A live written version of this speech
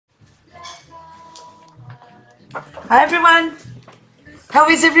Hi everyone, how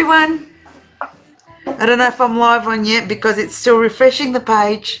is everyone? I don't know if I'm live on yet because it's still refreshing the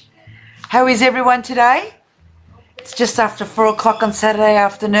page. How is everyone today? It's just after 4 o'clock on Saturday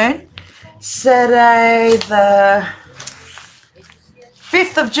afternoon. Saturday the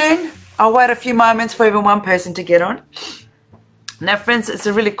 5th of June. I'll wait a few moments for even one person to get on. Now friends, it's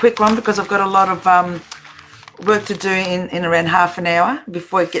a really quick one because I've got a lot of work to do in around half an hour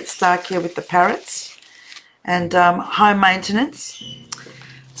before it gets dark here with the parrots and home maintenance.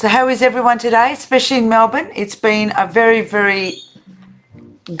 So how is everyone today, especially in Melbourne? It's been a very, very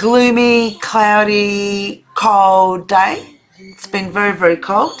gloomy, cloudy, cold day. It's been very, very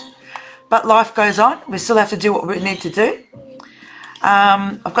cold, but life goes on. We still have to do what we need to do.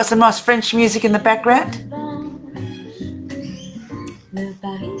 I've got some nice French music in the background.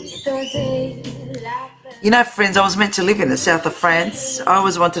 You know, friends, I was meant to live in the south of France. I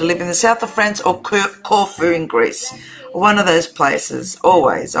always wanted to live in the south of France or Corfu in Greece. One of those places,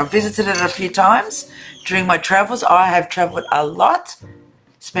 always. I've visited it a few times during my travels. I have travelled a lot,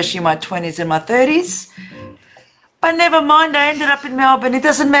 especially in my 20s and my 30s. But never mind, I ended up in Melbourne. It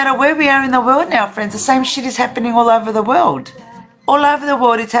doesn't matter where we are in the world now, friends. The same shit is happening all over the world. All over the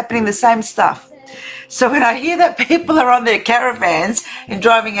world, it's happening the same stuff. So when I hear that people are on their caravans and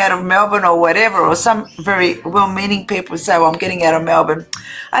driving out of Melbourne or whatever, or some very well-meaning people say, well, I'm getting out of Melbourne,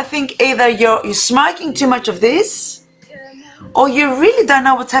 I think either you're smoking too much of this or you really don't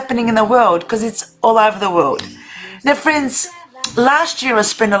know what's happening in the world because it's all over the world. Now, friends, last year I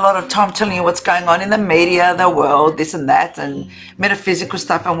spent a lot of time telling you what's going on in the media, the world, this and that, and metaphysical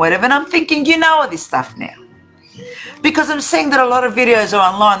stuff and whatever, and I'm thinking, you know all this stuff now. Because I'm seeing that a lot of videos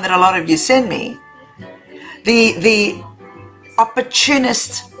are online that a lot of you send me. The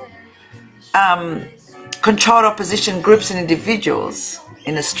opportunist controlled opposition groups and individuals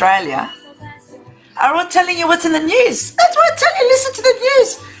in Australia are all telling you what's in the news. That's why I tell you, listen to the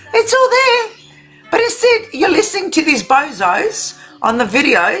news. It's all there. But instead, you're listening to these bozos on the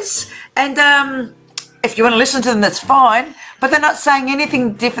videos, and if you want to listen to them, that's fine, but they're not saying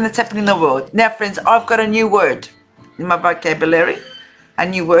anything different that's happening in the world. Now, friends, I've got a new word in my vocabulary, a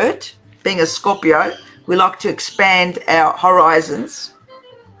new word. Being a Scorpio, we like to expand our horizons.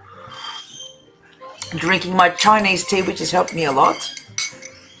 Drinking my Chinese tea, which has helped me a lot.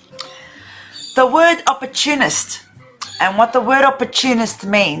 The word opportunist, and what the word opportunist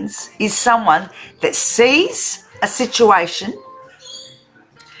means is someone that sees a situation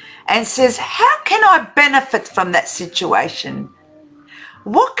and says, how can I benefit from that situation?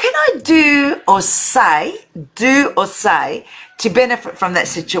 What can I do or say to benefit from that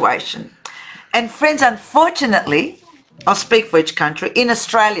situation? And friends, unfortunately, I'll speak for each country, in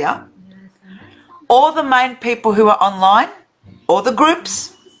Australia, all the main people who are online, all the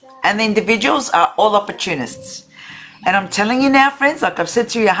groups and the individuals are all opportunists. And I'm telling you now, friends, like I've said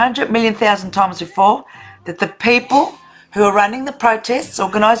to you 100,000,000 times before, that the people who are running the protests,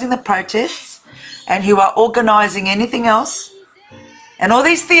 organising the protests, and who are organising anything else, and all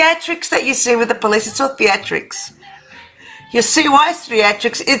these theatrics that you see with the police, it's all theatrics. You see why it's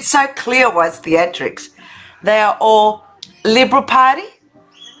theatrics? It's so clear why it's theatrics. They are all Liberal Party.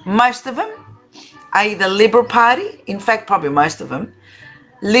 Most of them are either Liberal Party. In fact, probably most of them.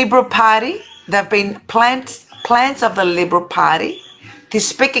 Liberal Party. They've been plants of the Liberal Party to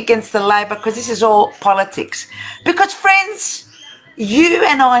speak against the Labor, because this is all politics. Because, friends, you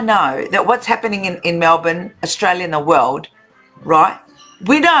and I know that what's happening in Melbourne, Australia and the world, right?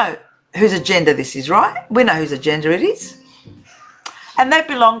 We know whose agenda this is, right? We know whose agenda it is. And they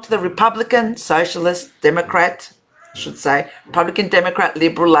belong to the Republican, Socialist, Democrat, I should say, Republican, Democrat,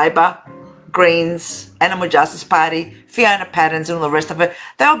 Liberal, Labor, Greens, Animal Justice Party, Fiona Pattens and all the rest of it.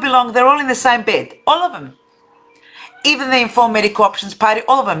 They all belong, they're all in the same bed, all of them. Even the Informed Medical Options Party,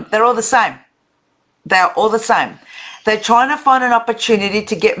 all of them, they're all the same. They are all the same. They're trying to find an opportunity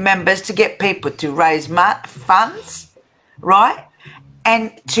to get members, to get people to raise funds, right?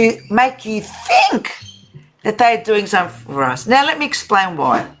 And to make you think that they're doing something for us. Now, let me explain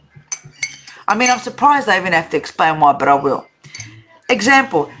why. I mean, I'm surprised I even have to explain why, but I will.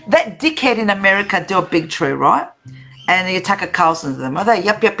 Example, that dickhead in America do a big tree, right? And you Tucker Carlson's them. Are they?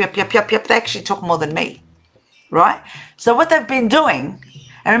 Yep. They actually talk more than me, right? So what they've been doing,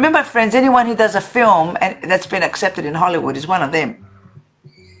 and remember, friends, anyone who does a film and that's been accepted in Hollywood is one of them.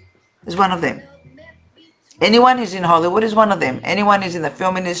 Is one of them. Anyone who's in Hollywood is one of them. Anyone who's in the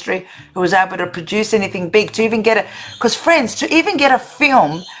film industry who is able to produce anything big, to even get it. Because, friends, to even get a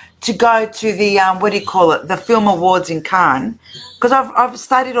film to go to the, the film awards in Cannes, because I've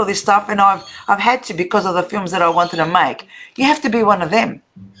studied all this stuff and I've had to because of the films that I wanted to make. You have to be one of them.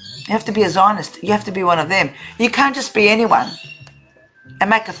 You have to be a Zionist. You have to be one of them. You can't just be anyone and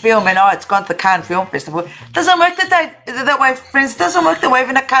make a film and, oh, it's gone to the Cannes Film Festival. It doesn't work that way, friends. It doesn't work that way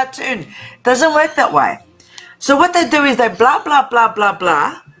even a cartoon. It doesn't work that way. So what they do is they blah, blah, blah, blah,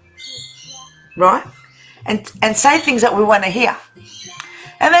 blah, right? And say things that we want to hear.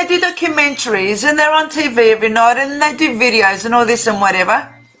 And they do documentaries and they're on TV every night and they do videos and all this and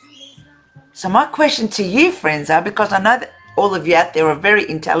whatever. So my question to you, friends, are, because I know that all of you out there are very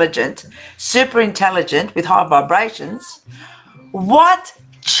intelligent, super intelligent with high vibrations, what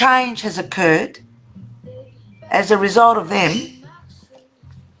change has occurred as a result of them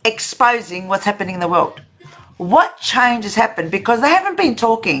exposing what's happening in the world? What change has happened? Because they haven't been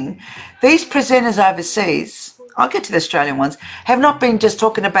talking. These presenters overseas, I'll get to the Australian ones, have not been just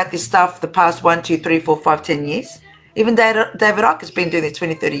talking about this stuff the past 1, 2, 3, 4, 5, 10 years. Even David Icke has been doing this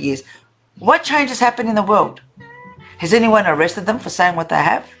 20, 30 years. What change has happened in the world? Has anyone arrested them for saying what they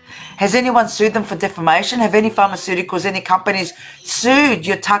have? Has anyone sued them for defamation? Have any pharmaceuticals, any companies sued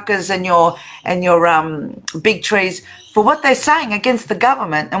your Tuckers and your big trees for what they're saying against the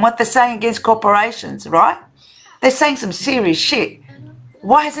government and what they're saying against corporations, right? They're saying some serious shit.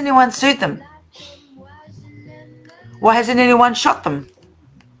 Why hasn't anyone sued them? Why hasn't anyone shot them?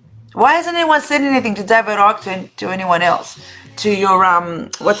 Why hasn't anyone said anything to David Icke, to anyone else? To your,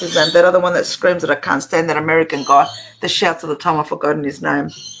 what's his name? That other one that screams that I can't stand, that American guy that shouts all the time. I've forgotten his name.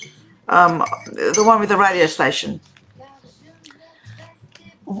 The one with the radio station.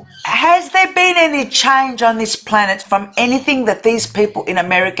 Has there been any change on this planet from anything that these people in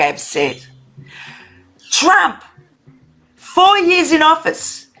America have said? Trump, 4 years in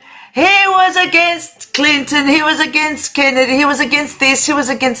office. He was against Clinton, he was against Kennedy, he was against this, he was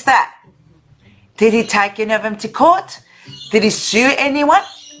against that. Did he take any of them to court? Did he sue anyone?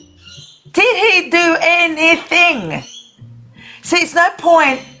 Did he do anything? See, it's no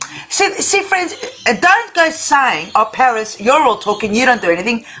point. See, friends, don't go saying, oh, Paris, you're all talking, you don't do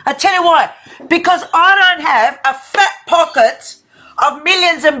anything. I tell you why. Because I don't have a fat pocket of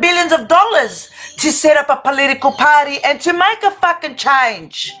millions and billions of dollars to set up a political party and to make a fucking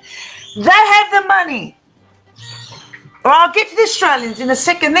change. They have the money. Or I'll get to the Australians in a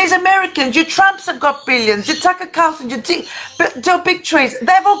second. These Americans, your Trumps have got billions, your Tucker Carlson, your big trees.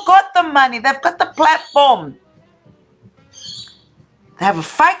 They've all got the money. They've got the platform. They have a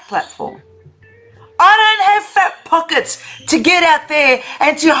fake platform. I don't have fat pockets to get out there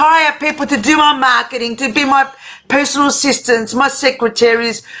and to hire people to do my marketing, to be my personal assistants, my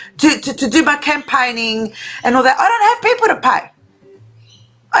secretaries, to do my campaigning and all that. I don't have people to pay.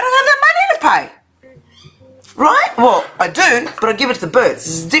 I don't have the money to pay. Right? Well, I do, but I give it to the birds.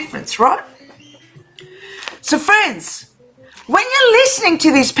 There's a difference, right? So, friends, when you're listening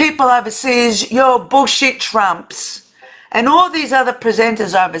to these people overseas, your bullshit Trumps, and all these other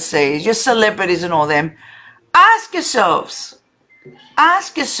presenters overseas, your celebrities and all them, ask yourselves,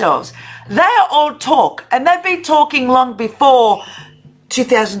 they are all talk, and they've been talking long before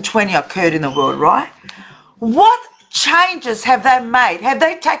 2020 occurred in the world, right? What changes have they made? Have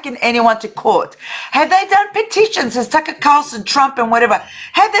they taken anyone to court? Have they done petitions as Tucker Carlson, Trump and whatever?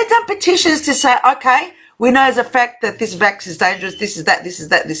 Have they done petitions to say, okay, we know as a fact that this vax is dangerous, this is that, this is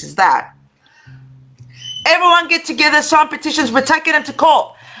that, this is that. Everyone get together, sign petitions, we're taking them to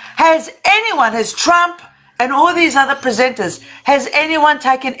court. Has Trump and all these other presenters, has anyone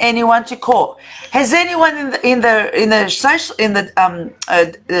taken anyone to court? Has anyone in the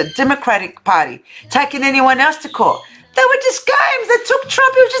Democratic Party taken anyone else to court? They were just games. They took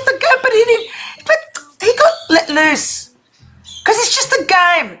Trump. He was just a game, but he didn't. But he got let loose because it's just a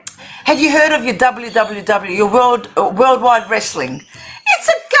game. Have you heard of your WWW, your Worldwide Wrestling? It's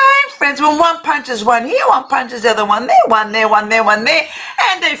a game, friends. When one punches one here, one punches the other one there, one there, one there, one there,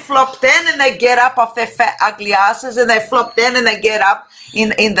 and they flop down and they get up off their fat, ugly asses, and they flop down and they get up in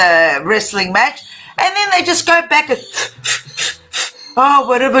the wrestling match, and then they just go back and oh,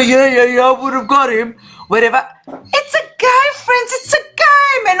 whatever, yeah, I would have got him, whatever. It's a game, friends. It's a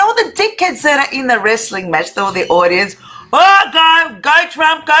game, and all the dickheads that are in the wrestling match, all the audience, oh, go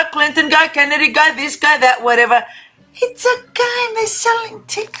Trump, go Clinton, go Kennedy, go this, go that, whatever. It's a game. They're selling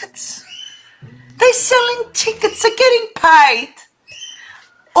tickets. They're selling tickets. They're getting paid.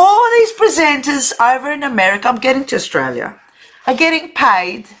 All these presenters over in America, I'm getting to Australia, are getting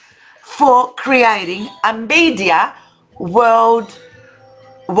paid for creating a media worldwide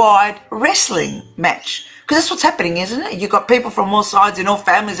wrestling match. Because that's what's happening, isn't it? You've got people from all sides and all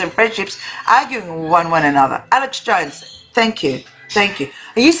families and friendships arguing with one another. Alex Jones, thank you. Thank you.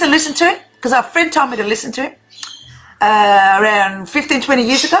 I used to listen to it because our friend told me to listen to it. Around 15, 20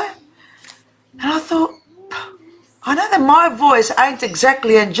 years ago. And I thought, I know that my voice ain't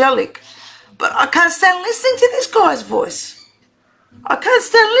exactly angelic, but I can't stand listening to this guy's voice. I can't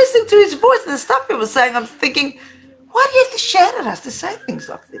stand listening to his voice and the stuff he was saying. I'm thinking, why do you have to shout at us to say things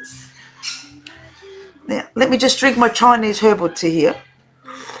like this? Now, let me just drink my Chinese herbal tea here.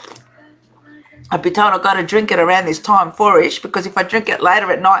 I've been told I've got to drink it around this time, 4-ish, because if I drink it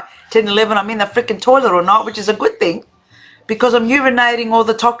later at night, 10, 11, I'm in the freaking toilet all night, which is a good thing, because I'm urinating all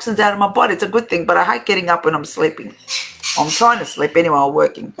the toxins out of my body. It's a good thing, but I hate getting up when I'm sleeping. I'm trying to sleep anyway while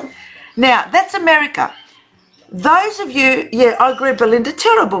working. Now, that's America. Those of you, yeah, I agree, Belinda,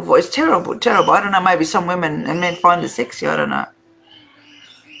 terrible voice, terrible, terrible. I don't know, maybe some women and men find it sexy, I don't know.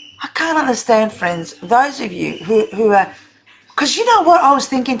 I can't understand, friends, those of you who are, because you know what I was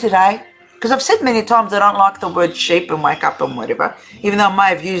thinking today? Because I've said many times I don't like the word sheep and wake up and whatever, even though I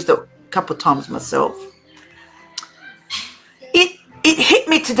may have used it a couple of times myself. It hit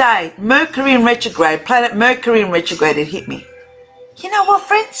me today, Mercury in retrograde, planet Mercury in retrograde, it hit me. You know what,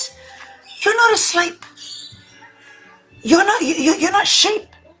 friends? You're not asleep. You're not sheep.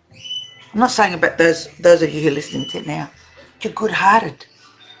 I'm not saying about those of you who are listening to it now. You're good-hearted.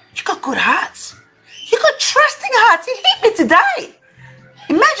 You got good hearts. You got trusting hearts. It hit me today.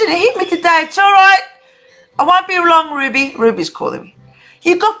 Imagine it hit me today. It's all right. I won't be long, Ruby. Ruby's calling me.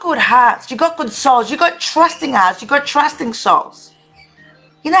 You got good hearts. You got good souls. You got trusting hearts. You got trusting souls.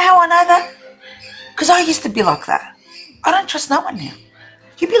 You know how I know that? Because I used to be like that. I don't trust no one now.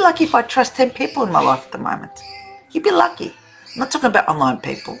 You'd be lucky if I trust 10 people in my life at the moment. You'd be lucky. I'm not talking about online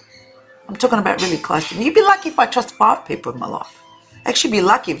people. I'm talking about really close to me. You'd be lucky if I trust 5 people in my life. Actually be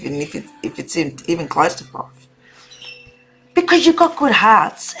lucky if it's even close to 5. Because you've got good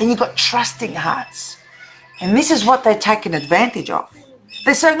hearts and you've got trusting hearts. And this is what they're taking advantage of.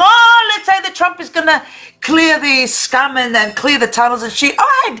 They're saying, oh, let's say that Trump is going to clear the scum and clear the tunnels and shit.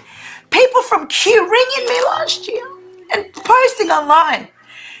 I had people from Q ringing me last year and posting online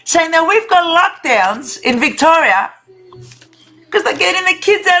saying that we've got lockdowns in Victoria because they're getting the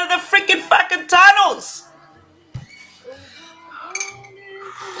kids out of the freaking fucking tunnels.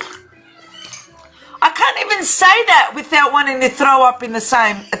 I can't even say that without wanting to throw up at the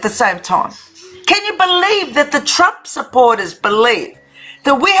same time. Can you believe that the Trump supporters believe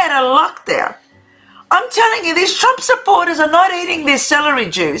that we had a lockdown? I'm telling you, these Trump supporters are not eating their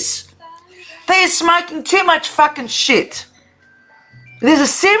celery juice. They are smoking too much fucking shit. There's a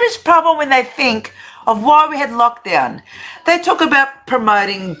serious problem when they think of why we had lockdown. They talk about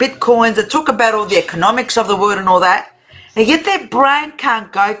promoting bitcoins, they talk about all the economics of the world and all that, and yet their brain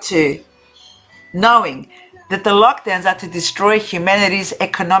can't go to knowing that the lockdowns are to destroy humanity's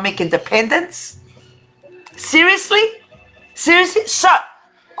economic independence. Seriously? Seriously? So,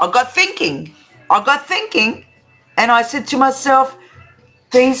 I got thinking, and I said to myself,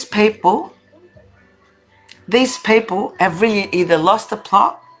 these people have really either lost the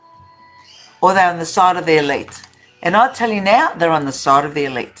plot or they're on the side of the elite. And I'll tell you now, they're on the side of the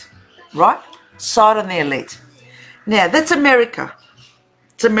elite, right? Side on the elite. Now, that's America.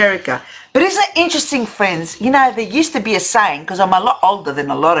 It's America. But isn't it interesting, friends? You know, there used to be a saying, because I'm a lot older than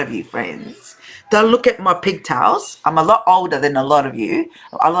a lot of you, friends. Don't look at my pigtails. I'm a lot older than a lot of you.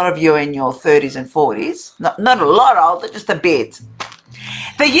 A lot of you are in your 30s and 40s. Not a lot older, just a bit.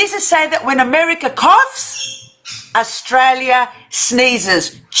 They used to say that when America coughs, Australia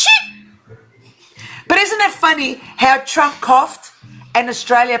sneezes. Shit! But isn't it funny how Trump coughed and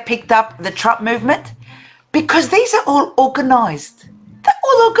Australia picked up the Trump movement? Because these are all organised. They're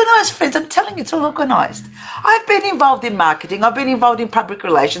all organised, friends. I'm telling you, it's all organised. I've been involved in marketing. I've been involved in public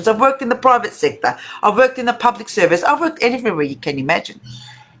relations. I've worked in the private sector. I've worked in the public service. I've worked everywhere you can imagine.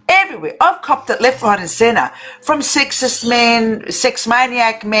 Everywhere. I've copped it left, right and centre. From sexist men, sex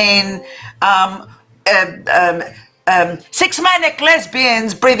maniac men, sex maniac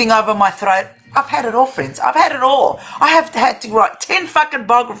lesbians breathing over my throat. I've had it all, friends. I've had it all. I have had to write 10 fucking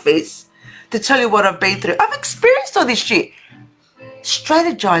biographies to tell you what I've been through. I've experienced all this shit.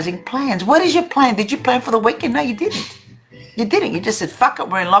 Strategizing plans. What is your plan? Did you plan for the weekend? No, you didn't. You didn't. You just said, fuck it,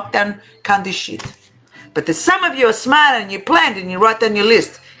 we're in lockdown, can't do shit. But there's some of you are smart and you planned and you write down your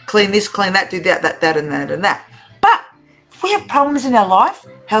list. Clean this, clean that, do that, and that, and that. But if we have problems in our life,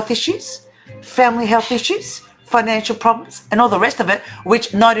 health issues, family health issues, financial problems, and all the rest of it, which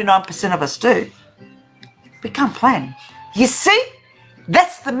 99% of us do, we can't plan. You see,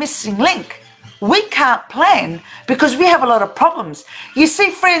 that's the missing link. We can't plan because we have a lot of problems. You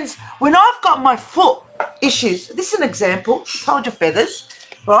see, friends, when I've got my foot issues, this is an example, hold your feathers,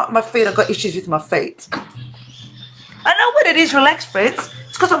 right? My feet, I've got issues with my feet. I know what it is, relax, friends.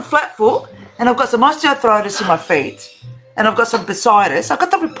 It's because I'm flat foot and I've got some osteoarthritis in my feet and I've got some bursitis. I've got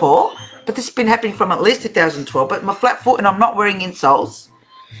the report but this has been happening from at least 2012, but my flat foot and I'm not wearing insoles.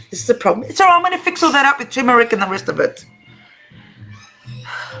 This is the problem. It's all right, I'm going to fix all that up with turmeric and the rest of it.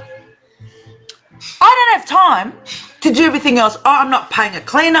 I don't have time to do everything else. Oh, I'm not paying a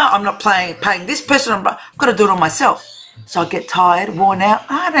cleaner. I'm not paying this person. I've got to do it all myself. So I get tired, worn out.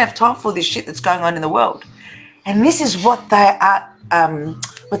 I don't have time for this shit that's going on in the world. And this is what they are,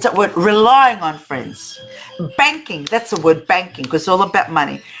 what's that word? Relying on, friends. Banking. That's the word, banking, because it's all about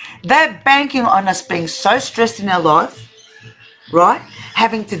money. They're banking on us being so stressed in our life, right?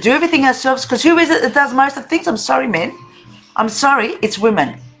 Having to do everything ourselves, because who is it that does most of the things? I'm sorry, men. I'm sorry, it's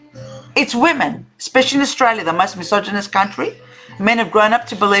women. It's women, especially in Australia, the most misogynist country. Men have grown up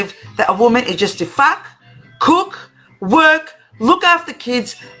to believe that a woman is just to fuck, cook, work, look after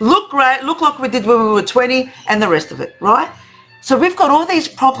kids, look great, look like we did when we were 20, and the rest of it, right? So we've got all these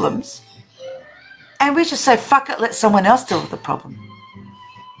problems, and we just say, fuck it, let someone else deal with the problem.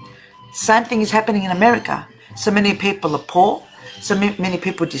 Same thing is happening in America. So many people are poor, so many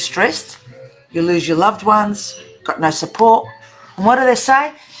people are distressed. You lose your loved ones, got no support. And what do they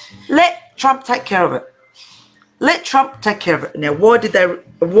say? Let Trump take care of it. Let Trump take care of it. Now, why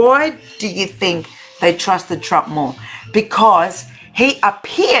do you think they trusted Trump more? Because he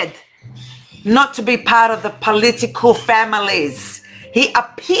appeared not to be part of the political families. He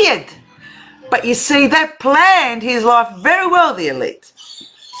appeared. But you see, they planned his life very well, the elite.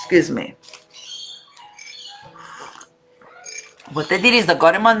 Excuse me. What they did is they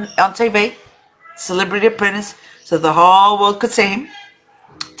got him on TV, Celebrity Apprentice, so the whole world could see him,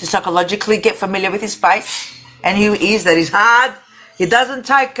 to psychologically get familiar with his face and who he is, that he's hard. He doesn't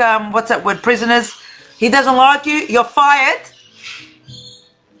take, what's that word, prisoners. He doesn't like you, you're fired.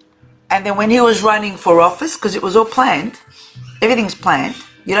 And then when he was running for office, because it was all planned, everything's planned.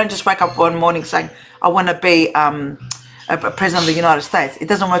 You don't just wake up one morning saying, I want to be a president of the United States. It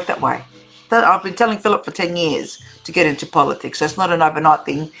doesn't work that way. I've been telling Philip for 10 years to get into politics. So it's not an overnight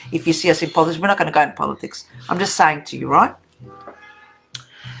thing. If you see us in politics, we're not going to go into politics. I'm just saying to you, right?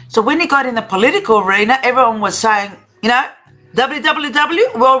 So when he got in the political arena, everyone was saying, you know,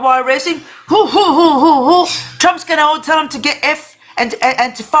 WWW, Worldwide Wrestling, Trump's going to tell them to get F and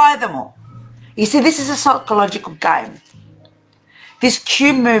to fire them all. You see, this is a psychological game. This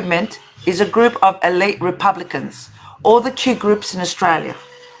Q movement is a group of elite Republicans. All the Q groups in Australia,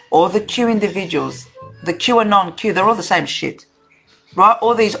 all the Q individuals, the Q and non-Q, they're all the same shit. Right?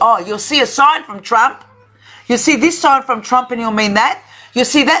 All these, oh, you'll see a sign from Trump. You'll see this sign from Trump and you'll mean that. You'll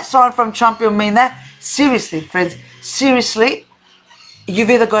see that sign from Trump, you'll mean that. Seriously, friends, seriously, you've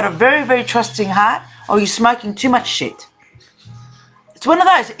either got a very, very trusting heart or you're smoking too much shit. It's one of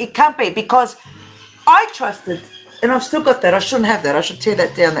those. It can't be, because I trusted, and I've still got that. I shouldn't have that. I should tear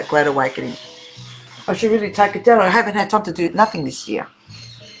that down, that Great Awakening. I should really take it down. I haven't had time to do nothing this year.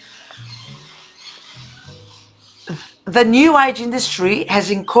 The New Age industry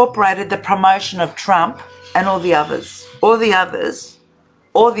has incorporated the promotion of Trump and all the others. All the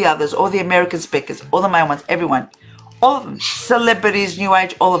American speakers, all the main ones, everyone. All of them. Celebrities, New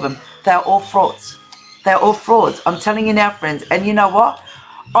Age, all of them. They're all frauds. They're all frauds. I'm telling you now, friends. And you know what?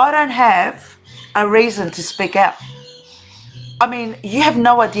 I don't have a reason to speak out. I mean, you have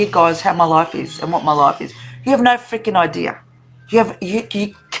no idea, guys, how my life is and what my life is. You have no freaking idea.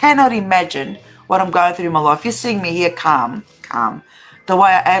 You cannot imagine what I'm going through in my life. You're seeing me here calm, the way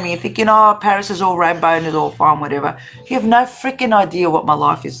I am. You're thinking, oh, Paris is all rainbow and it's all fine, whatever. You have no freaking idea what my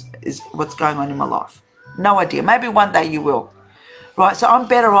life is what's going on in my life. No idea. Maybe one day you will. Right? So I'm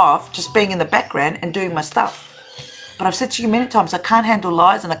better off just being in the background and doing my stuff. But I've said to you many times, I can't handle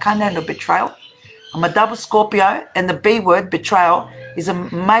lies and I can't handle betrayal. I'm a double Scorpio, and the B word, betrayal, is a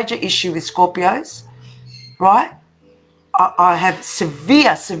major issue with Scorpios, right? I have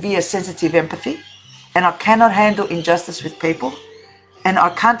severe sensitive empathy, and I cannot handle injustice with people, and I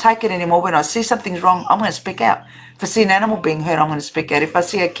can't take it anymore. When I see something's wrong, I'm going to speak out. If I see an animal being hurt, I'm going to speak out. If I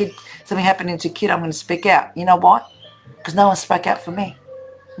see something happening to a kid, I'm going to speak out. You know why? Because no one spoke out for me.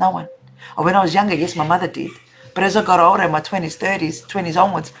 No one. Or when I was younger, yes, my mother did. But as I got older, in my 20s, 30s, 20s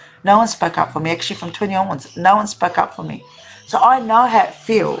onwards, no one spoke up for me. Actually, from 20 onwards, no one spoke up for me. So I know how it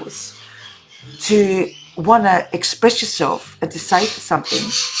feels to want to express yourself and to say something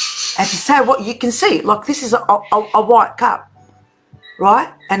and to say what you can see. Like, this is a white cup,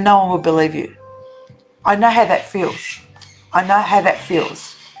 right? And no one will believe you. I know how that feels. I know how that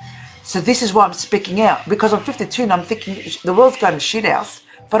feels. So this is why I'm speaking out, because I'm 52 and I'm thinking the world's going to shit house.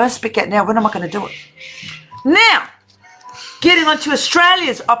 If I don't speak out now, when am I going to do it? Now, getting on to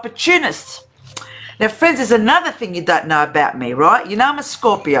Australia's opportunists. Now, friends, there's another thing you don't know about me, right? You know I'm a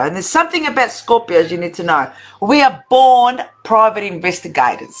Scorpio, and there's something about Scorpios you need to know. We are born private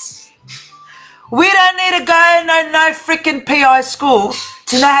investigators. We don't need to go no freaking PI school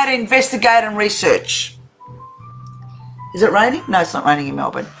to know how to investigate and research. Is it raining? No, it's not raining in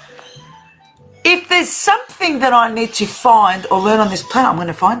Melbourne. If there's something that I need to find or learn on this planet, I'm going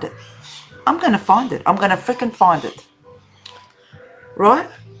to find it. I'm going to find it. I'm going to freaking find it. Right?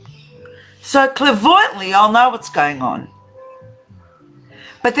 So clairvoyantly, I'll know what's going on.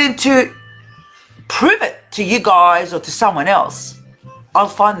 But then to prove it to you guys or to someone else, I'll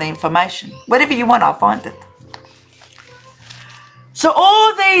find the information. Whatever you want, I'll find it. So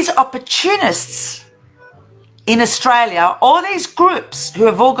all these opportunists in Australia, all these groups who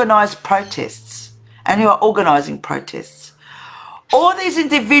have organised protests and who are organising protests, all these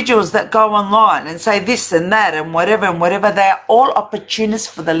individuals that go online and say this and that and whatever, they are all opportunists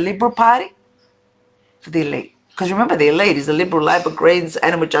for the Liberal Party, for the elite. Because remember, the elite is the Liberal, Labor, Greens,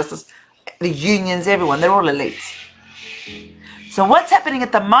 Animal Justice, the unions, everyone, they're all elites. So what's happening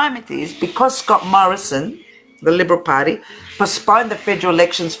at the moment is, because Scott Morrison, the Liberal Party, postponed the federal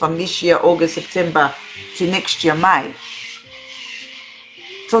elections from this year, August, September, to next year, May,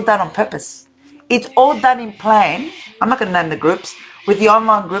 it's all done on purpose. It's all done in plan. I'm not going to name the groups, with the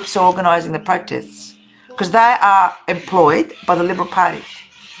online groups who are organising the protests, because they are employed by the Liberal Party.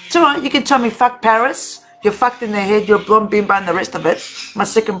 It's all right, you can tell me fuck Paris, you're fucked in the head, you're a blonde bimbo and the rest of it. My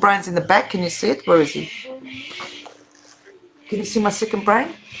second brain's in the back, can you see it? Where is he? Can you see my second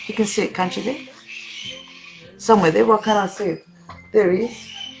brain? You can see it, can't you there? Somewhere there, why can't I see it? There he is.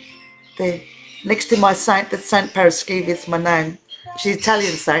 There. Next to my saint, that's Saint Paraskevi, it's my name. She's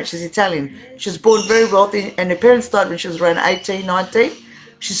Italian saint, she's Italian. She was born very wealthy and her parents died when she was around 18, 19.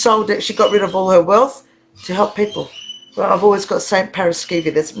 She sold it, she got rid of all her wealth to help people. Well, I've always got Saint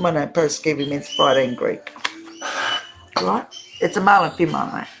Paraskevi, that's my name. Paraskevi means Friday in Greek. Right? It's a male and female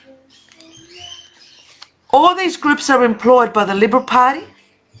name. All these groups are employed by the Liberal Party.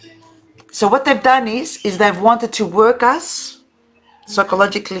 So what they've done is they've wanted to work us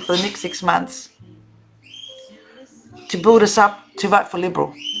psychologically for the next 6 months to build us up to vote for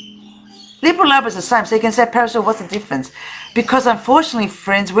Liberal. Liberal Labor is the same. So you can say, Parasol, what's the difference? Because unfortunately,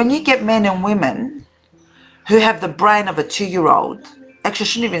 friends, when you get men and women who have the brain of a 2-year-old, actually I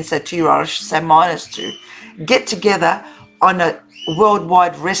shouldn't even say 2-year-old, I should say -2, get together on a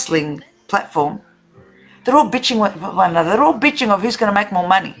worldwide wrestling platform, they're all bitching with one another. They're all bitching of who's going to make more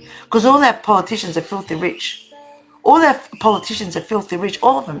money, because all our politicians are filthy rich. All our politicians are filthy rich,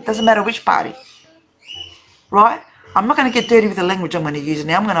 all of them. It doesn't matter which party. Right? I'm not going to get dirty with the language I'm going to use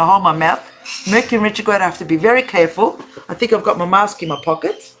now. I'm going to hold my mouth. Mercury and retrograde, I have to be very careful. I think I've got my mask in my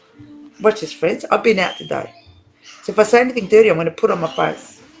pocket. Watch this, friends. I've been out today. So if I say anything dirty, I'm going to put it on my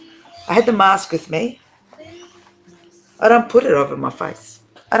face. I had the mask with me. I don't put it over my face.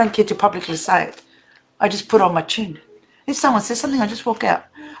 I don't care to publicly say it. I just put it on my chin. If someone says something, I just walk out.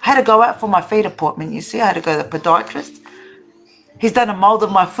 I had to go out for my feet appointment, you see. I had to go to the podiatrist. He's done a mould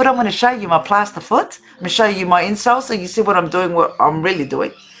of my foot. I'm going to show you my plaster foot. I'm going to show you my insole so you see what I'm doing, what I'm really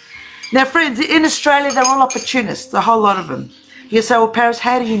doing. Now, friends, in Australia, they're all opportunists, a whole lot of them. You say, well, Paris,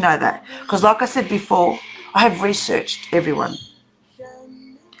 how do you know that? Because like I said before, I have researched everyone.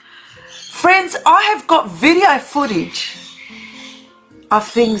 Friends, I have got video footage of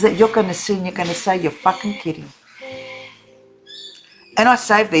things that you're going to see and you're going to say, you're fucking kidding. And I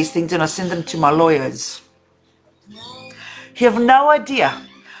save these things and I send them to my lawyers. You have no idea.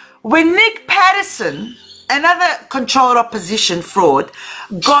 When Nick Patterson, another controlled opposition fraud,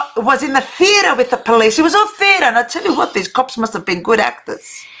 was in the theatre with the police, it was all theatre, and I tell you what, these cops must have been good actors.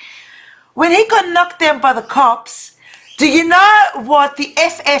 When he got knocked down by the cops, do you know what the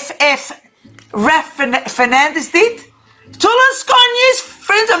FFF Raf Fernandez did? It's all on Sky News,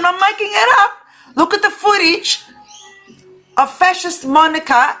 friends, I'm not making it up. Look at the footage of fascist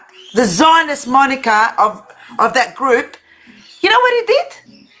Monica, the Zionist Monica of that group. You know what he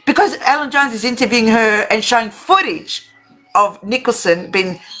did? Because Alan Jones is interviewing her and showing footage of Nicholson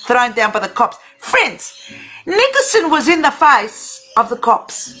being thrown down by the cops. Friends, Nicholson was in the face of the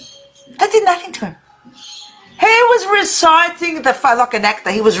cops. They did nothing to him. He was reciting like an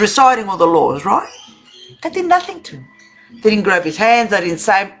actor, he was reciting all the laws, right? They did nothing to him. They didn't grab his hands, they didn't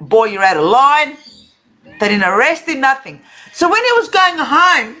say, boy, you're out of line. They didn't arrest him, nothing. So when he was going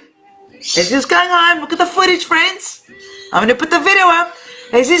home, as he was going home, look at the footage, friends. I'm going to put the video up.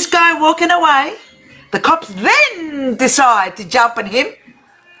 As he's going, walking away, the cops then decide to jump on him.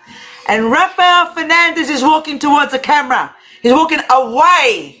 And Rafael Fernandez is walking towards the camera. He's walking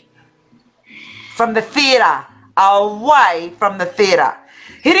away from the theatre. Away from the theatre.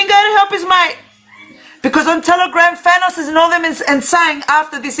 He didn't go to help his mate. Because on Telegram, Thanos is and all them and saying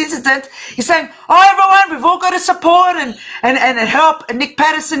after this incident, he's saying, oh, everyone, we've all got to support and help Nick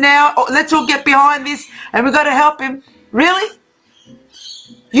Patterson now. Oh, let's all get behind this and we've got to help him. Really?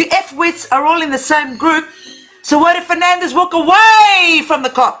 You F-wits are all in the same group. So what if Fernandez walk away from the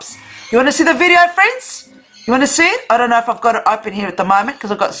cops? You want to see the video, friends? You want to see it? I don't know if I've got it open here at the moment because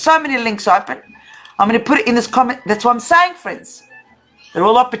I've got so many links open. I'm going to put it in this comment. That's what I'm saying, friends. They're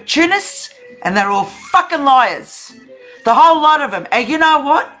all opportunists and they're all fucking liars. The whole lot of them. And you know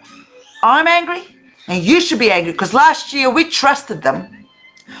what? I'm angry and you should be angry because last year we trusted them.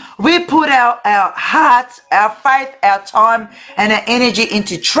 We put our hearts, our faith, our time and our energy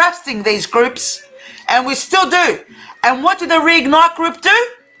into trusting these groups and we still do. And what did the Reignite group do?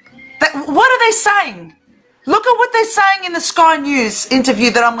 What are they saying? Look at what they're saying in the Sky News interview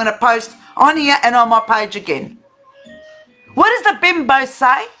that I'm going to post on here and on my page again. What does the bimbo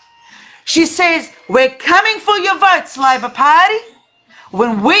say? She says, we're coming for your votes, Labor Party.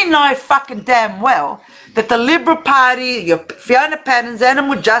 When we know fucking damn well that the Liberal Party, your Fiona Pattons,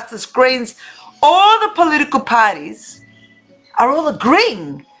 Animal Justice, Greens, all the political parties are all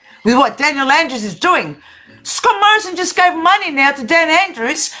agreeing with what Daniel Andrews is doing. Scott Morrison just gave money now to Dan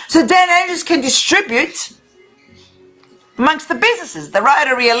Andrews so Dan Andrews can distribute amongst the businesses, the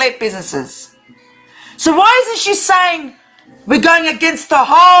Rotary elite businesses. So why isn't she saying we're going against the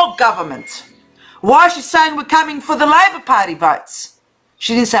whole government? Why is she saying we're coming for the Labor Party votes?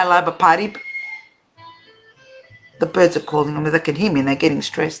 She didn't say Labor Party. The birds are calling them, they can hear me and they're getting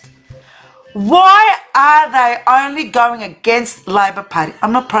stressed. Why are they only going against Labor Party?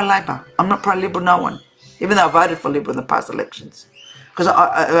 I'm not pro-Labor. I'm not pro-Liberal, no one. Even though I voted for Liberal in the past elections.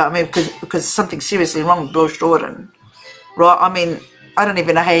 Because something seriously wrong with Bill Shorten. Right? I mean, I don't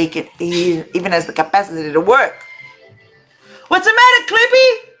even know how he even has the capacity to work. What's the matter,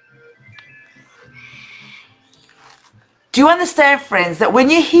 Clippy? Do you understand, friends, that when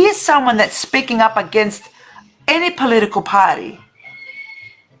you hear someone that's speaking up against any political party,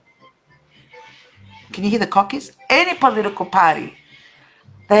 can you hear the cockies? Any political party,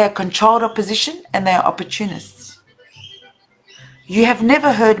 they are controlled opposition and they are opportunists. You have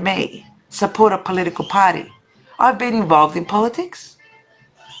never heard me support a political party. I've been involved in politics.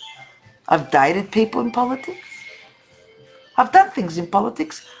 I've dated people in politics. I've done things in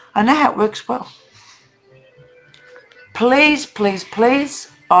politics. I know how it works well. Please, please,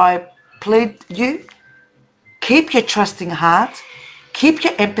 please, I plead you, keep your trusting heart, keep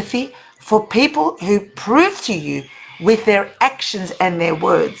your empathy for people who prove to you with their actions and their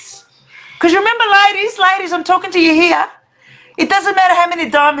words. Because remember, ladies, I'm talking to you here. It doesn't matter how many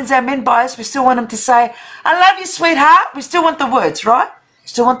diamonds our men buy us, we still want them to say, I love you, sweetheart. We still want the words, right?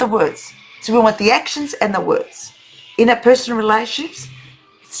 Still want the words. So we want the actions and the words. In our personal relationships,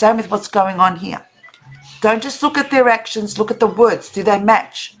 same with what's going on here. Don't just look at their actions, look at the words. Do they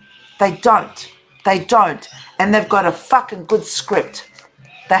match? They don't. They don't. And they've got a fucking good script.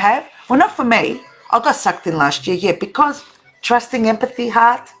 They have? Well, not for me. I got sucked in last year, yeah, because trusting, empathy,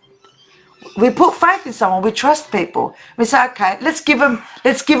 heart. We put faith in someone. We trust people. We say, okay, let's give them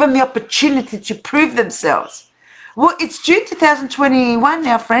the opportunity to prove themselves. Well, it's June 2021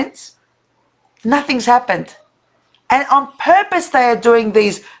 now, friends. Nothing's happened. And on purpose, they are doing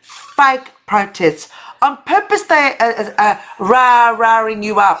these fake protests. On purpose, they are rah-rahing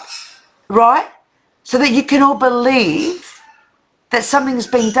you up, right? So that you can all believe that something has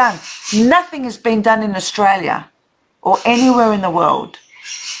been done. Nothing has been done in Australia or anywhere in the world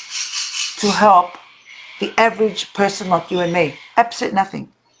to help the average person like you and me. Absolute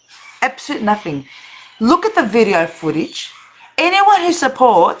nothing. Absolute nothing. Look at the video footage. Anyone who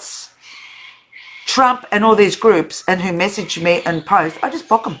supports Trump and all these groups and who message me and post, I just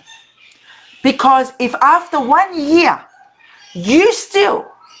block them. Because if after 1 year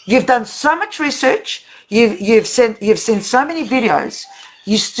you've done so much research, you've seen so many videos,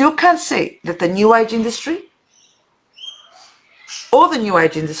 you still can't see that the New Age industry, all the New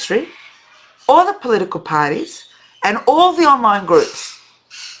Age industry, all the political parties, and all the online groups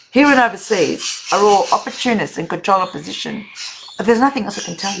here and overseas are all opportunists and control opposition. There's nothing else I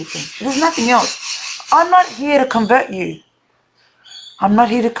can tell you, friends. There's nothing else. I'm not here to convert you. I'm not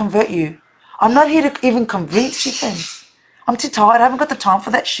here to convert you. I'm not here to even convince you, friends. I'm too tired. I haven't got the time for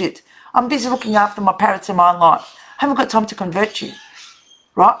that shit. I'm busy looking after my parents in my own life. I haven't got time to convert you.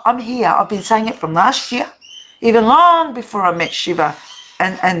 Right? I'm here. I've been saying it from last year, even long before I met Shiva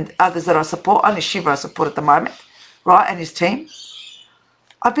and others that I support. Only Shiva I support at the moment, right? And his team.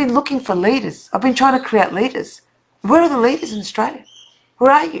 I've been looking for leaders. I've been trying to create leaders. Where are the leaders in Australia?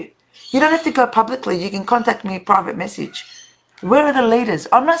 Where are you? You don't have to go publicly. You can contact me private message. Where are the leaders?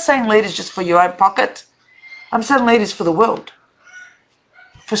 I'm not saying leaders just for your own pocket. I'm saying leaders for the world.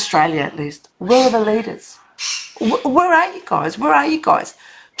 For Australia, at least. Where are the leaders? Where are you guys? Where are you guys?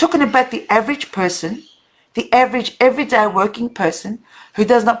 Talking about the average person, the average everyday working person who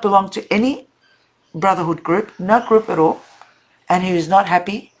does not belong to any brotherhood group, no group at all, and who is not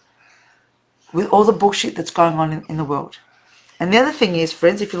happy with all the bullshit that's going on in the world. And the other thing is,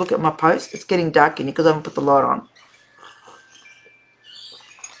 friends, if you look at my post, it's getting dark in here because I haven't put the light on.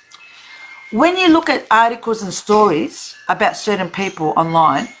 When you look at articles and stories about certain people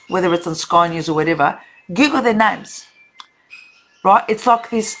online, whether it's on Sky News or whatever, Google their names, right? It's like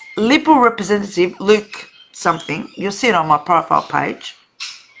this Liberal representative, Luke something, you'll see it on my profile page.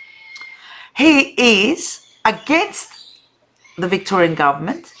 He is against the Victorian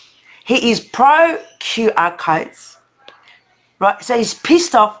government. He is pro QR codes, right? So he's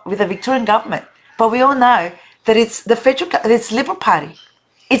pissed off with the Victorian government. But we all know that it's the it's Liberal Party.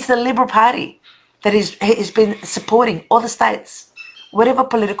 It's the Liberal Party that has been supporting all the states, whatever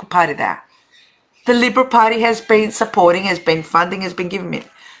political party they are. The Liberal Party has been supporting, has been funding, has been giving it.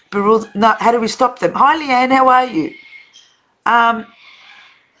 But no, how do we stop them? Hi, Leanne, how are you?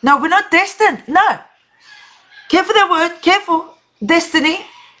 No, we're not destined. No. Careful that word. Careful. Destiny.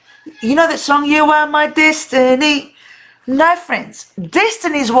 You know that song, You Are My Destiny? No, friends.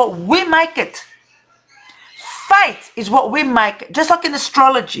 Destiny is what we make it. Fate is what we make it. Just like in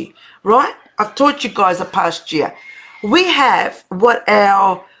astrology, right? I've taught you guys the past year. We have what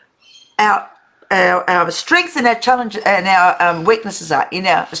our strengths and our challenges and our weaknesses are in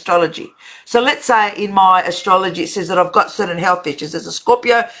our astrology. So let's say in my astrology it says that I've got certain health issues. As a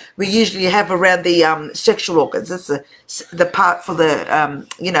Scorpio, we usually have around the sexual organs. That's the part for the,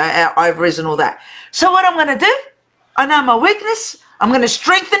 you know, our ovaries and all that. So what I'm going to do, I know my weakness. I'm going to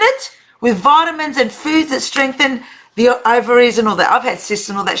strengthen it with vitamins and foods that strengthen the ovaries and all that. I've had cysts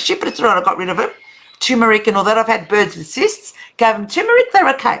and all that shit, but it's all right. I got rid of them. Turmeric and all that. I've had birds with cysts. Gave them turmeric. They're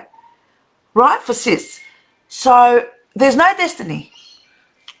okay. Right? For cysts. So there's no destiny.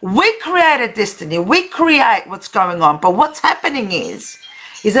 We create a destiny. We create what's going on. But what's happening is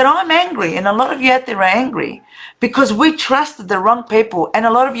that I'm angry, and a lot of you out there are angry because we trusted the wrong people, and a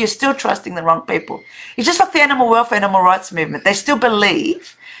lot of you are still trusting the wrong people. It's just like the animal welfare, animal rights movement. They still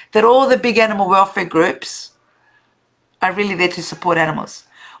believe that all the big animal welfare groups are really there to support animals.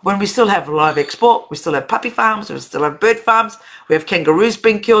 When we still have live export, we still have puppy farms, we still have bird farms, we have kangaroos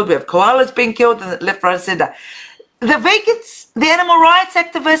being killed, we have koalas being killed, and left, right, and centre. The vegans, the animal rights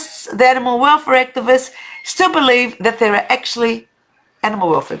activists, the animal welfare activists still believe that there are actually animal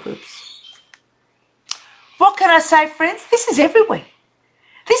welfare groups. What can I say, friends? This is everywhere.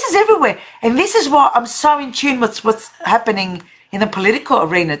 This is everywhere. And this is why I'm so in tune with what's happening in the political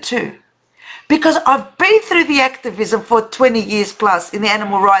arena too. Because I've been through the activism for 20 years plus in the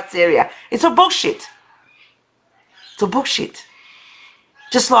animal rights area. It's all bullshit. It's all bullshit.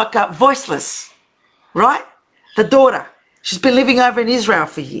 Just like Voiceless, right? The daughter. She's been living over in Israel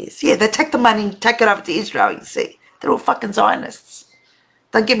for years. Yeah, they take the money and take it over to Israel, you see. They're all fucking Zionists.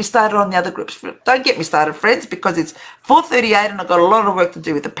 Don't get me started on the other groups. Don't get me started, friends, because it's 4:38 and I've got a lot of work to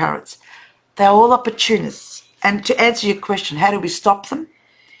do with the parrots. They're all opportunists. And to answer your question, how do we stop them?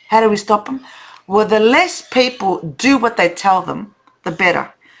 How do we stop them? Well, the less people do what they tell them, the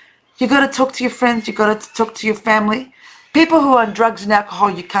better. You got to talk to your friends. You got to talk to your family. People who are on drugs and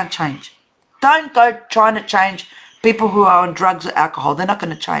alcohol, you can't change. Don't go trying to change people who are on drugs or alcohol. They're not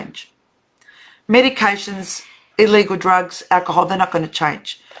going to change. Medications, illegal drugs, alcohol, they're not going to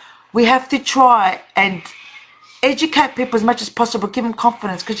change. We have to try and educate people as much as possible. Give them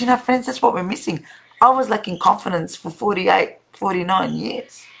confidence. Because, you know, friends, that's what we're missing. I was lacking confidence for 48, 49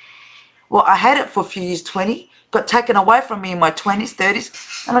 years. Well, I had it for a few years, 20. Got taken away from me in my 20s,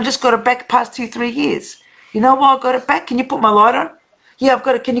 30s. And I just got it back past 2-3 years. You know why I got it back? Can you put my light on? Yeah, I've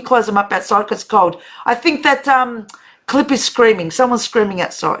got it. Can you close them up outside because it's cold? I think that clip is screaming. Someone's screaming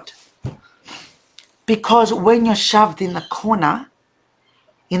outside. Because when you're shoved in the corner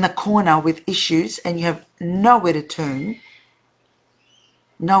with issues and you have nowhere to turn,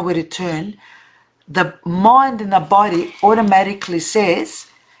 the mind and the body automatically says,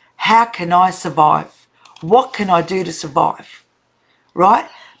 how can I survive? What can I do to survive? Right?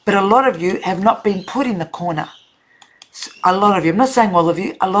 But a lot of you have not been put in the corner. A lot of you. I'm not saying all of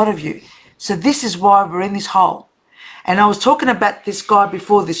you. A lot of you. So this is why we're in this hole. And I was talking about this guy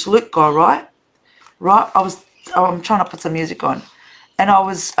before, this Luke guy, right? Right? I'm trying to put some music on. And I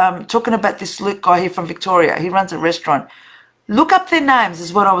was talking about this Luke guy here from Victoria. He runs a restaurant. Look up their names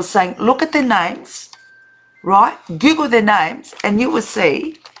is what I was saying. Look at their names, right? Google their names and you will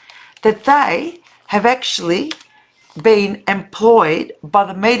see that they have actually been employed by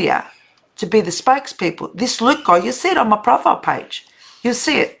the media to be the spokespeople. This Luke guy, you'll see it on my profile page. You'll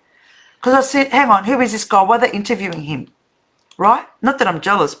see it. Because I said, hang on, who is this guy? Why are they interviewing him? Right? Not that I'm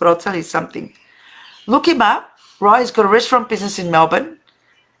jealous, but I'll tell you something. Look him up, right? He's got a restaurant business in Melbourne,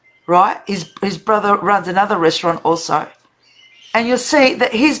 right? His brother runs another restaurant also. And you'll see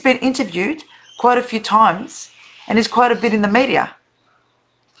that he's been interviewed quite a few times and he's quite a bit in the media.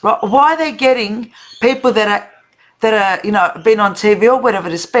 Right? Why are they getting people that are, you know, been on TV or whatever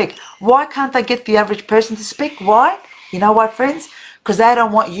to speak? Why can't they get the average person to speak? Why? You know why, friends? Because they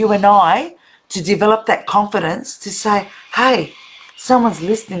don't want you and I to develop that confidence to say, hey, someone's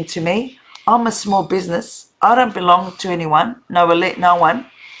listening to me. I'm a small business. I don't belong to anyone. No elite, no one.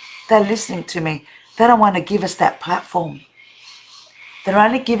 They're listening to me. They don't want to give us that platform. They're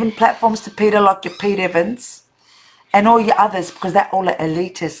only giving platforms to Peter like your Pete Evans and all your others because they're all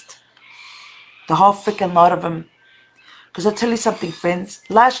elitist. The whole freaking lot of them. Because I'll tell you something, friends.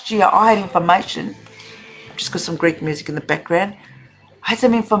 Last year I had information. I've just got some Greek music in the background. I had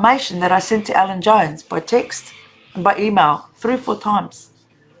some information that I sent to Alan Jones by text and by email 3 or 4 times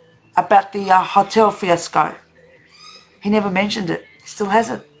about the hotel fiasco. He never mentioned it. He still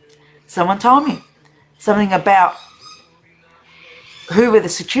hasn't. Someone told me something about who were the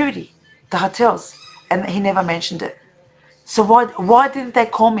security, the hotels, and he never mentioned it. So why didn't they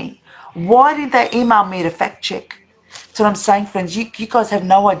call me? Why didn't they email me to fact check? That's what I'm saying, friends. You guys have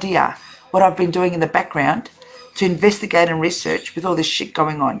no idea what I've been doing in the background to investigate and research with all this shit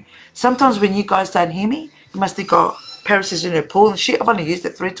going on. Sometimes when you guys don't hear me, you must think, oh, Paris is in her pool and shit. I've only used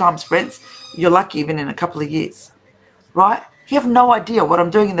it 3 times, friends. You're lucky even in a couple of years, right? You have no idea what I'm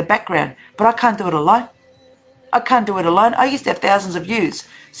doing in the background, but I can't do it alone. I can't do it alone. I used to have thousands of views.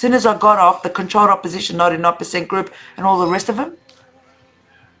 As soon as I got off the controlled opposition 99% group and all the rest of them,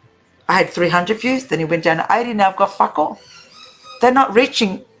 I had 300 views. Then it went down to 80. Now I've got fuck all. They're not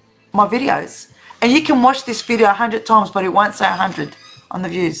reaching my videos. And you can watch this video 100 times, but it won't say 100 on the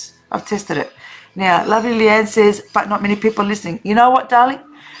views. I've tested it. Now, lovely Leanne says, but not many people listening. You know what, darling?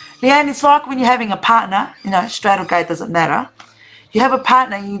 Leanne, it's like when you're having a partner, you know, straight or gay, doesn't matter. You have a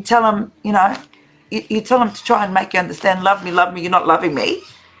partner and you tell them, you know, you tell them to try and make you understand, love me, you're not loving me.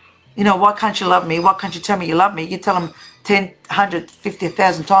 You know, why can't you love me? Why can't you tell me you love me? You tell them 10, 100, 50,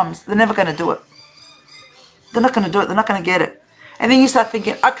 1,000 times. They're never going to do it. They're not going to do it. They're not going to get it. And then you start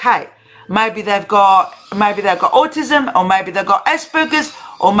thinking, okay, maybe they've got autism, or maybe they've got Asperger's,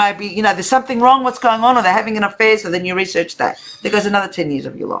 or maybe, you know, there's something wrong, what's going on, or they're having an affair, so then you research that. There goes another 10 years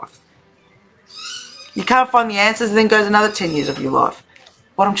of your life. You can't find the answers, then goes another 10 years of your life.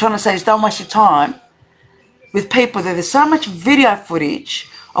 What I'm trying to say is don't waste your time with people that there's so much video footage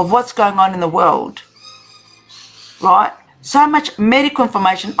of what's going on in the world, right? So much medical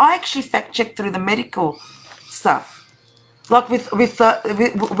information. I actually fact-checked through the medical stuff. Like with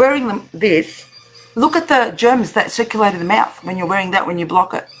wearing this, look at the germs that circulate in the mouth when you're wearing that, when you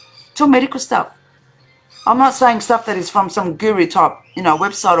block it. It's all medical stuff. I'm not saying stuff that is from some guru type, you know,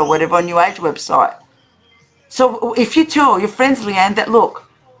 website or whatever, a New Age website. So if you tell your friends, Leanne, that look,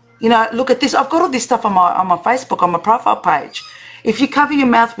 you know, look at this. I've got all this stuff on my Facebook, on my profile page. If you cover your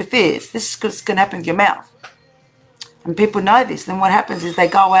mouth with this is what's going to happen with your mouth. And people know this. Then what happens is they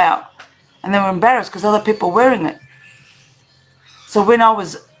go out and they're embarrassed because other people are wearing it. So when I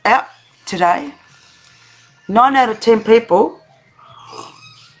was out today, 9 out of 10 people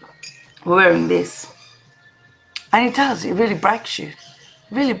were wearing this. And it does. It really breaks you.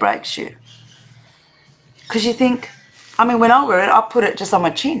 It really breaks you. Because you think, I mean, when I wear it, I put it just on my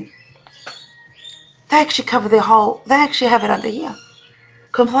chin. They actually cover their whole, they actually have it under here.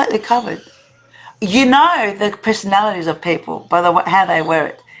 Completely covered. You know the personalities of people by how they wear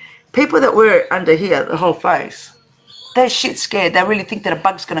it. People that wear it under here, the whole face, they're shit scared. They really think that a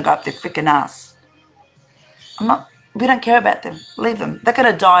bug's going to go up their freaking ass. We don't care about them. Leave them. They're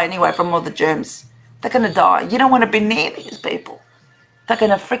going to die anyway from all the germs. They're going to die. You don't want to be near these people. They're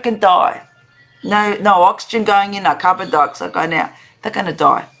going to freaking die. No oxygen going in, no carbon dioxide going out. They're going to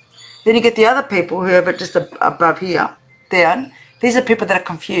die. Then you get the other people who have it just above here, down. These are people that are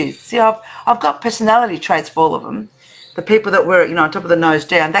confused. See, I've got personality traits for all of them. The people that wear it, you know, on top of the nose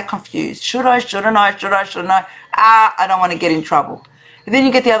down, they're confused. Should I, shouldn't I, should I, shouldn't I? I don't want to get in trouble. And then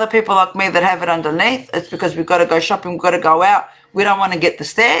you get the other people like me that have it underneath. It's because we've got to go shopping, we've got to go out. We don't want to get the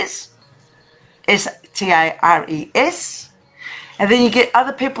stairs. S-T-A-R-E-S. And then you get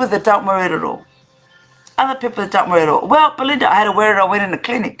other people that don't wear it at all. Other people that don't wear it at all. Well, Belinda, I had to wear it. I went in a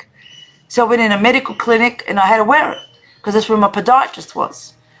clinic. So I went in a medical clinic and I had to wear it because that's where my podiatrist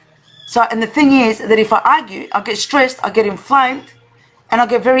was. So, and the thing is that if I argue, I get stressed, I get inflamed, and I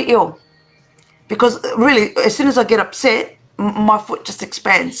get very ill. Because really, as soon as I get upset, my foot just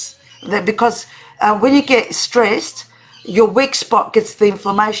expands. because when you get stressed, your weak spot gets the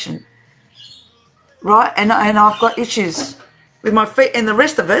inflammation, right? And I've got issues with my feet and the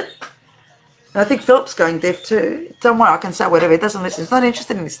rest of it. And I think Philip's going deaf too. Don't worry, I can say whatever. He doesn't listen. He's not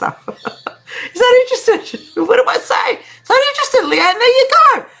interested in this stuff. He's not interested. What do I say? He's not interested, Leanne. There you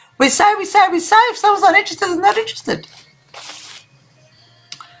go. We say. If someone's not interested, they're not interested.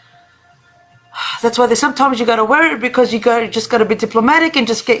 That's why there's sometimes you got to worry, because you just got to be diplomatic and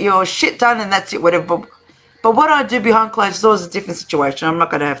just get your shit done, and that's it, whatever. But what I do behind closed doors is a different situation. I'm not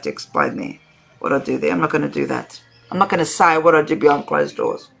going to have to explain there what I do there. I'm not going to do that. I'm not going to say what I do behind closed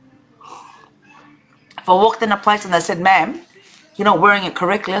doors. If I walked in a place and they said, ma'am, you're not wearing it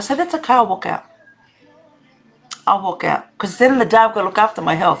correctly, I said, that's okay, I'll walk out. I'll walk out. Because at the end of the day, I've got to look after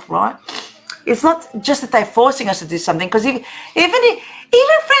my health, right? It's not just that they're forcing us to do something, because even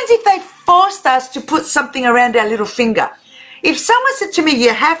friends, if they forced us to put something around our little finger, if someone said to me,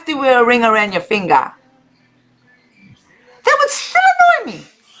 you have to wear a ring around your finger, that would still annoy me.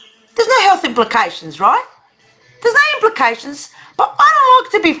 There's no health implications, right? There's no implications, but I don't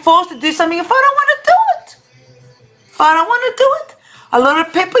like to be forced to do something if I don't want to do it. If I don't want to do it. A lot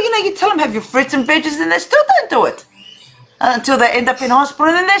of people, you tell them have your fruits and veggies and they still don't do it. Until they end up in hospital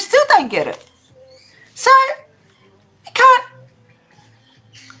and then they still don't get it. So,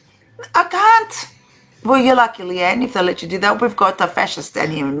 I can't. Well, you're lucky, Leanne, if they let you do that. We've got the fascists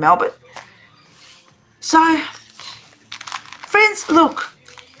down here in Melbourne. So, friends, look,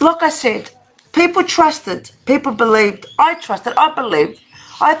 like I said, people trusted, people believed, I trusted, I believed.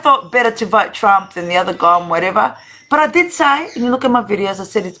 I thought better to vote Trump than the other guy and whatever. But I did say, and you look at my videos, I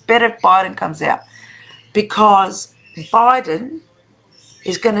said it's better if Biden comes out, because Biden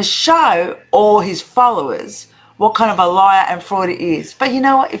is going to show all his followers what kind of a liar and fraud he is. But you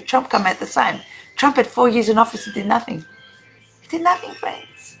know what? If Trump come out the same, Trump had 4 years in office, he did nothing. He did nothing,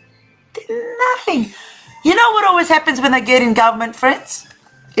 friends. Did nothing. You know what always happens when they get in government, friends?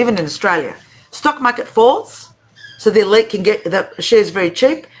 Even in Australia. Stock market falls, so the elite can get the shares very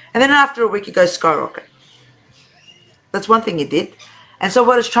cheap, and then after a week it goes skyrocket. That's one thing he did. And so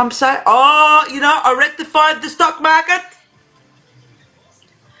what does Trump say? Oh, I rectified the stock market.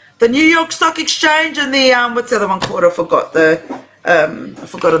 The New York Stock Exchange and the, what's the other one called? I forgot. I've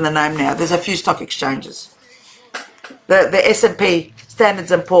forgotten the name now. There's a few stock exchanges. The S&P,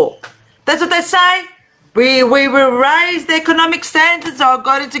 Standards and Poor. That's what they say. We will raise the economic standards. I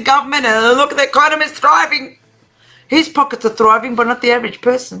got into government and look, the economy's thriving. His pockets are thriving, but not the average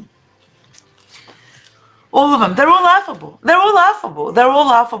person. All of them. They're all laughable. They're all laughable. They're all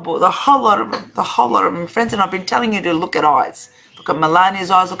laughable. The whole lot of them. The whole lot of them, friends. And I've been telling you to look at eyes. Look at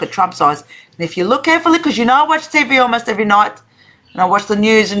Melania's eyes. Look at Trump's eyes. And if you look carefully, because I watch TV almost every night, and I watch the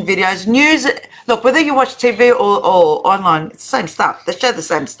news and videos. Look, whether you watch TV or online, it's the same stuff. They show the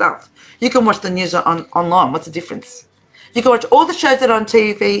same stuff. You can watch the news online. What's the difference? You can watch all the shows that are on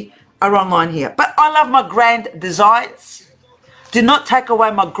TV are online here. But I love my grand designs. Do not take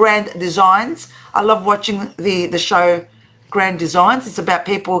away my grand designs. I love watching the show Grand Designs. It's about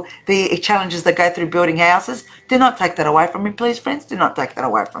people, the challenges they go through building houses. Do not take that away from me, please, friends. Do not take that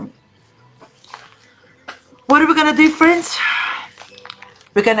away from me. What are we going to do, friends?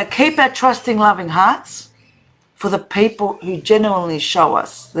 We're going to keep our trusting, loving hearts for the people who genuinely show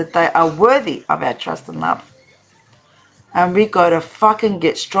us that they are worthy of our trust and love. And we got to fucking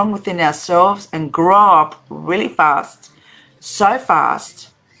get strong within ourselves and grow up really fast, so fast,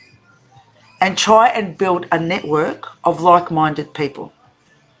 and try and build a network of like-minded people.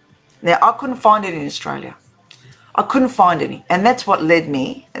 Now, I couldn't find it in Australia. I couldn't find any. And that's what led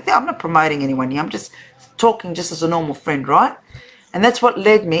me. I'm not promoting anyone here. I'm just talking just as a normal friend, right? And that's what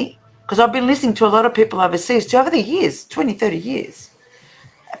led me, because I've been listening to a lot of people overseas over the years, 20, 30 years.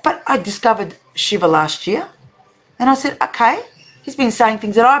 But I discovered Shiva last year. And I said, okay, he's been saying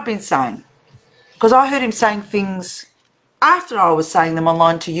things that I've been saying. Because I heard him saying things after I was saying them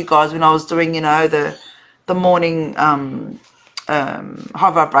online to you guys when I was doing, the morning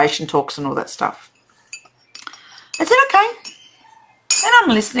high vibration talks and all that stuff. I said, okay. And I'm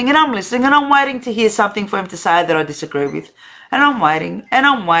listening and I'm listening and I'm waiting to hear something for him to say that I disagree with. And I'm waiting and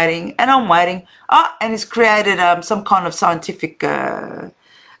I'm waiting and I'm waiting. Oh, and he's created some kind of scientific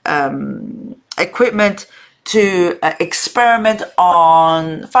equipment to experiment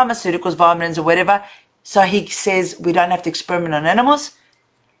on pharmaceuticals, vitamins or whatever. So he says we don't have to experiment on animals.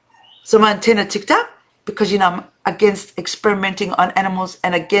 So my antenna ticked up because, I'm against experimenting on animals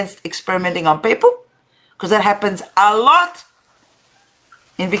and against experimenting on people, because that happens a lot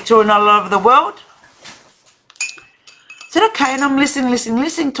in Victoria and all over the world. I said, okay, and I'm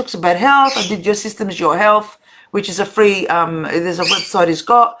listening. Talks about health. I did Your Systems, Your Health, which is a free, there's a website he's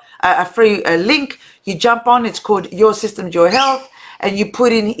got. a free link. You jump on. It's called Your Systems, Your Health. And you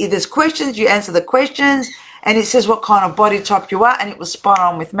put in, there's questions. You answer the questions. And it says what kind of body type you are. And it was spot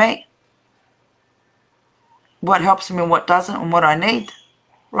on with me. What helps me and what doesn't and what I need.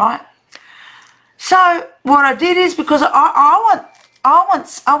 Right? So what I did is, because I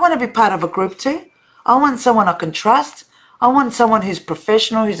want to be part of a group too. I want someone I can trust. I want someone who's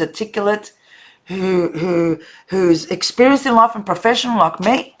professional, who's articulate, who's experienced in life and professional like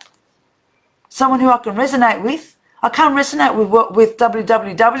me. Someone who I can resonate with. I can't resonate with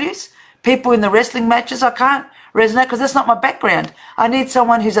WWWs, people in the wrestling matches. I can't resonate because that's not my background. I need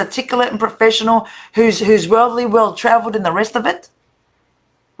someone who's articulate and professional, who's worldly, well-travelled and the rest of it.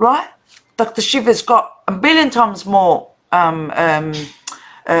 Right? Dr. Shiva's got a billion times more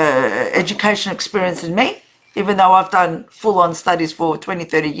education experience than me, even though I've done full-on studies for 20,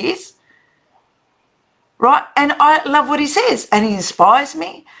 30 years. Right? And I love what he says, and he inspires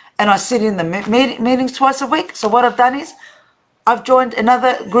me, and I sit in the meetings twice a week. So what I've done is I've joined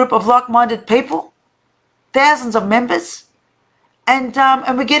another group of like-minded people, thousands of members, and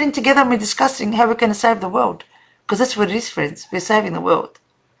we're getting together and we're discussing how we're going to save the world, because that's what it is, friends. We're saving the world.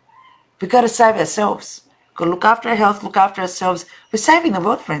 We've got to save ourselves. We've got to look after our health, look after ourselves. We're saving the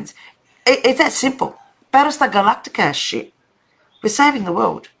world, friends. It's that simple. Battlestar Galactica shit. We're saving the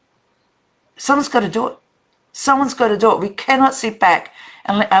world. Someone's got to do it. Someone's got to do it. We cannot sit back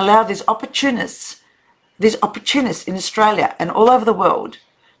and allow these opportunists in Australia and all over the world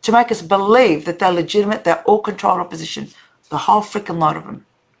to make us believe that they're legitimate, they're all controlled opposition. The whole freaking lot of them.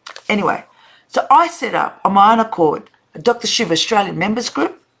 Anyway, so I set up on my own accord a Dr. Shiva Australian members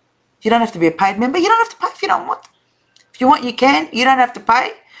group. You don't have to be a paid member. You don't have to pay if you don't want. If you want, you can. You don't have to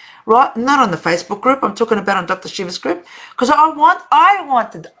pay. Right? Not on the Facebook group. I'm talking about on Dr. Shiva's group. Because I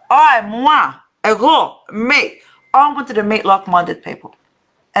wanted to meet like-minded people.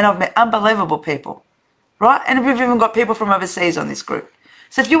 And I've met unbelievable people. Right? And we've even got people from overseas on this group.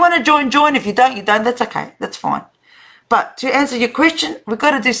 So if you want to join. If you don't, you don't. That's okay. That's fine. But to answer your question, we've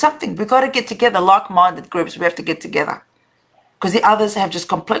got to do something. We've got to get together, like-minded groups. We have to get together. Because the others have just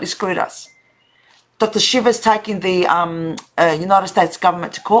completely screwed us. Dr. Shiva's taking the United States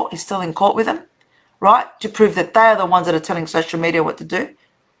government to court. He's still in court with them, right? To prove that they are the ones that are telling social media what to do.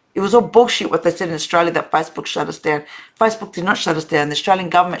 It was all bullshit what they said in Australia, that Facebook shut us down. Facebook did not shut us down. The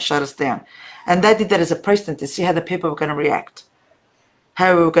Australian government shut us down. And they did that as a precedent to see how the people were going to react.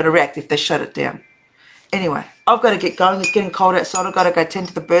 How we were going to react if they shut it down. Anyway, I've got to get going. It's getting cold outside. I've got to go tend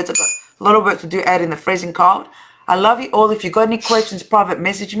to the birds. I've got a lot of work to do out in the freezing cold. I love you all. If you've got any questions, private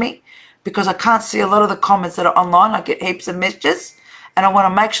message me, because I can't see a lot of the comments that are online. I get heaps of messages, and I want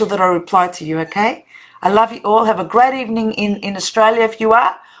to make sure that I reply to you, okay? I love you all. Have a great evening in Australia if you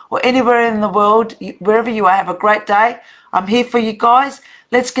are, or anywhere in the world, wherever you are. Have a great day. I'm here for you guys.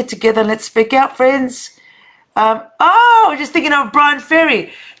 Let's get together and let's speak out, friends. We're just thinking of Brian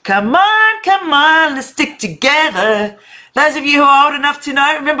Ferry. Come on, let's stick together. Those of you who are old enough to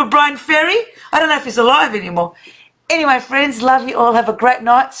know, remember Brian Ferry? I don't know if he's alive anymore. Anyway, friends, love you all. Have a great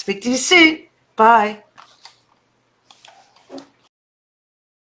night. Speak to you soon. Bye.